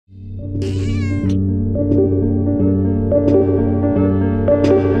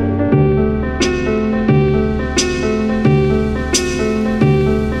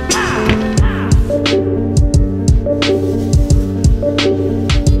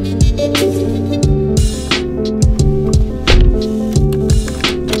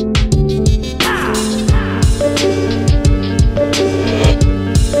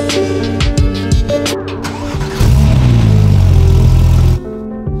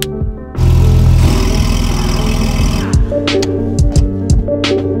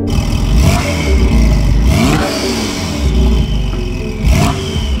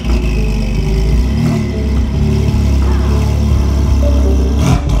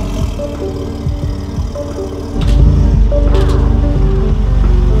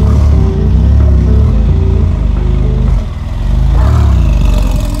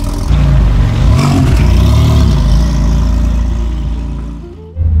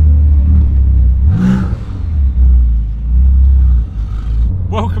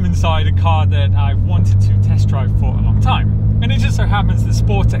alongside a car that I've wanted to test drive for a long time. And it just so happens that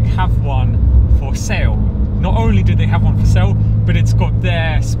Sportec have one for sale. Not only do they have one for sale, but it's got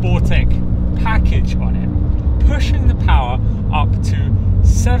their Sportec package on it, pushing the power up to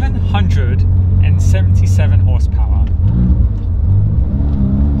 777 horsepower.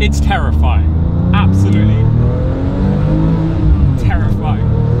 It's terrifying, absolutely terrifying.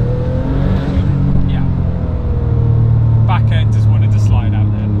 Yeah, back end just wanted to slide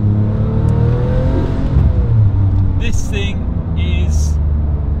out there. This thing is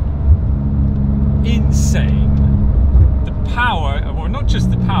insane. The power, well, not just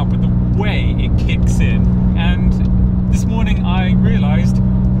the power, but the way it kicks in. And this morning I realized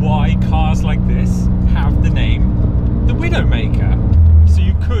why cars like this have the name the Widowmaker. So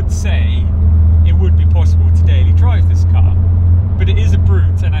you could say it would be possible to daily drive this car, but it is a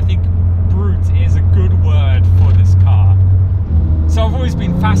brute, and I think brute is a good word for this car. So I've always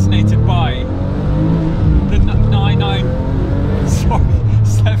been fascinated by the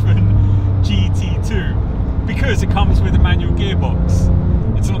 7 GT2 because it comes with a manual gearbox.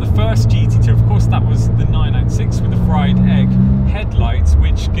 It's not the first GT2, of course that was the 996 with the fried egg headlights,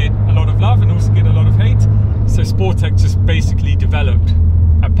 which get a lot of love and also get a lot of hate. So Sportec just basically developed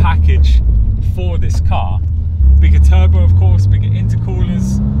a package for this car. Bigger turbo, of course, bigger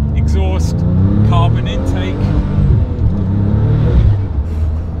intercoolers, exhaust, carbon intake.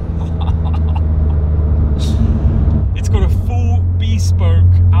 It's got a full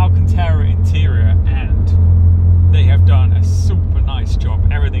bespoke Alcantara interior, and they have done a super nice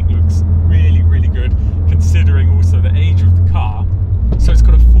job. Everything looks really, really good, considering also the age of the car. So it's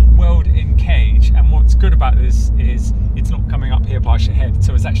got a full weld-in cage, and what's good about this is it's not coming up here past your head,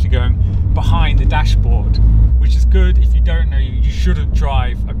 so it's actually going behind the dashboard, which is good. If you don't know, you shouldn't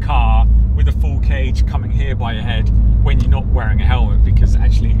drive a car with a full cage coming here by your head when you're not wearing a helmet, because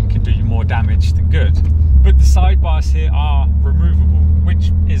actually it can do you more damage than good. But the sidebars here are removable,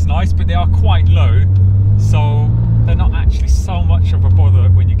 which is nice, but they are quite low, so they're not actually so much of a bother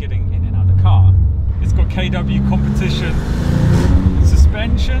when you're getting in and out of the car. It's got KW competition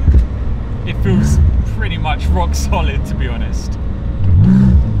suspension. It feels pretty much rock solid, to be honest.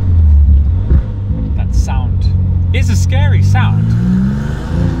 That sound is a scary sound.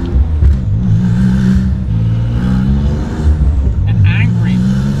 An angry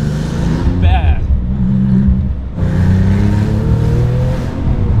bear.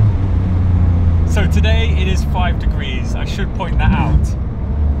 So today it is 5 degrees, I should point that out.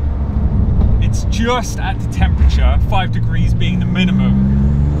 It's just at the temperature, 5 degrees being the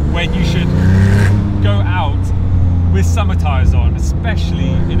minimum, when you should go out with summer tyres on,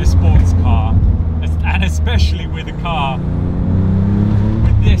 especially in a sports car, and especially with a car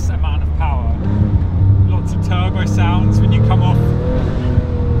with this amount of power. Lots of turbo sounds when you come off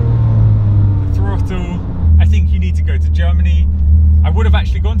the throttle. I think you need to go to Germany. I would have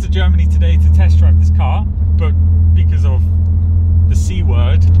actually gone to Germany today to test drive this car, but because of the C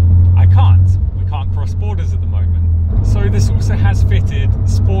word, I can't. We can't cross borders at the moment. So this also has fitted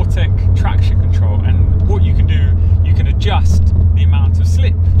Sportec traction control, and what you can do, you can adjust the amount of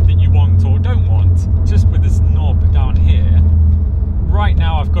slip that you want or don't want just with this knob down here. Right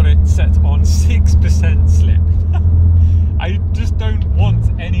now I've got it set on 6% slip. I just don't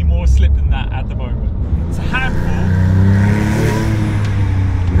want any more slip than that at the moment. It's a handful.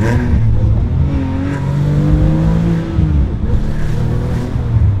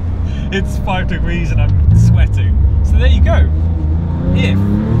 It's 5 degrees and I'm sweating. So there you go. If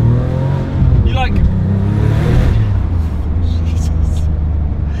you like, Jesus.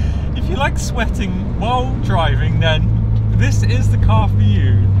 If you like sweating while driving, then this is the car for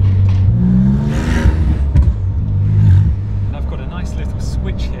you. And I've got a nice little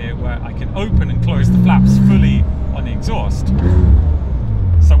switch here where I can open and close the flaps fully on the exhaust.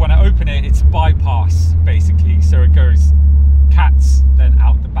 So when I open it, it's bypass basically. So it goes cats, then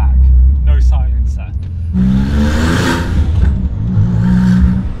out the back. No silencer.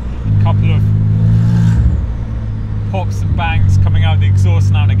 A couple of pops and bangs coming out of the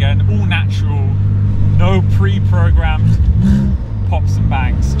exhaust now and again. All natural, no pre-programmed pops and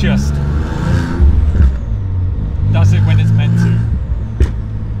bangs. Just does it when it's meant to.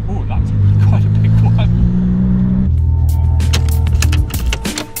 Oh, that's quite a big one.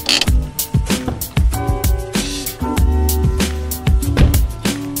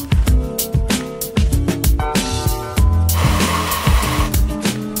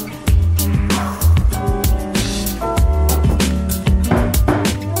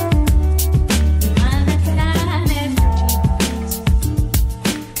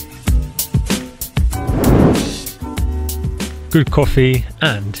 Good coffee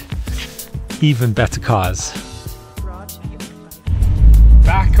and even better cars.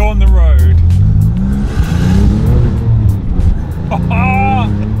 Back on the road.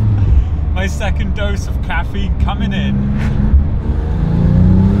 My second dose of caffeine coming in.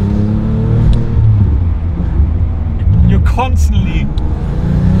 You're constantly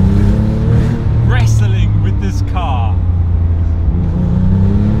wrestling with this car.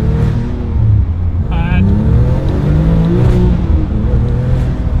 And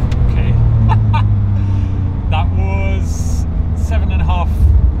okay. That was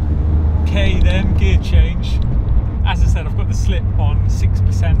 7.5k then, gear change. As I said, I've got the slip on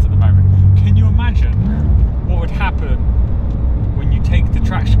 6% at the moment. Can you imagine what would happen when you take the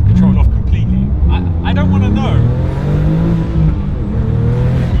traction control off completely? I don't want to know.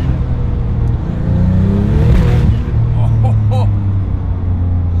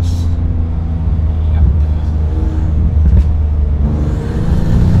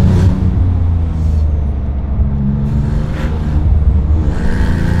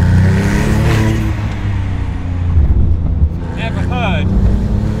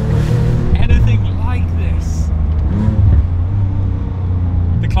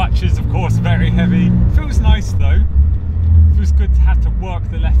 Of course very heavy. Feels nice though. Feels good to have to work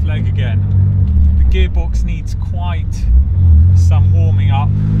the left leg again. The gearbox needs quite some warming up.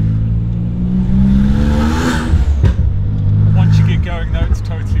 Once you get going though, it's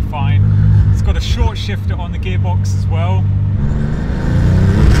totally fine. It's got a short shifter on the gearbox as well.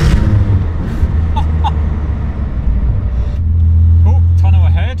 Oh, tonneau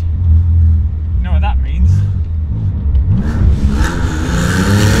ahead. You know what that means.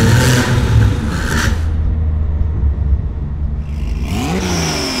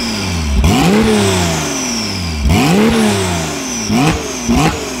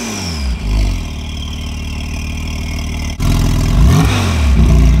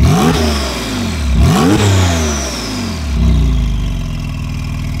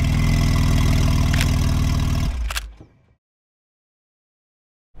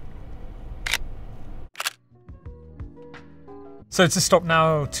 So to stop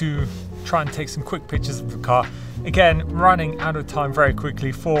now to try and take some quick pictures of the car. Again, running out of time very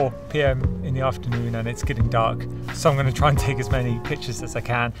quickly, 4 p.m. in the afternoon and it's getting dark. So I'm going to try and take as many pictures as I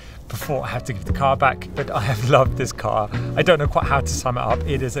can before I have to give the car back. But I have loved this car. I don't know quite how to sum it up.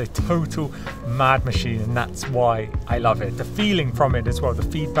 It is a total mad machine and that's why I love it. The feeling from it as well, the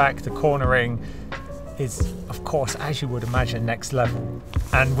feedback, the cornering is, of course, as you would imagine, next level.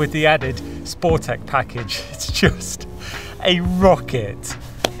 And with the added Sportec package, it's just a rocket.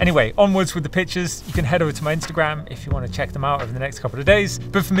 Anyway, onwards with the pictures. You can head over to my Instagram if you want to check them out over the next couple of days.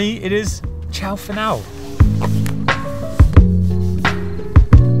 But for me, it is ciao for now.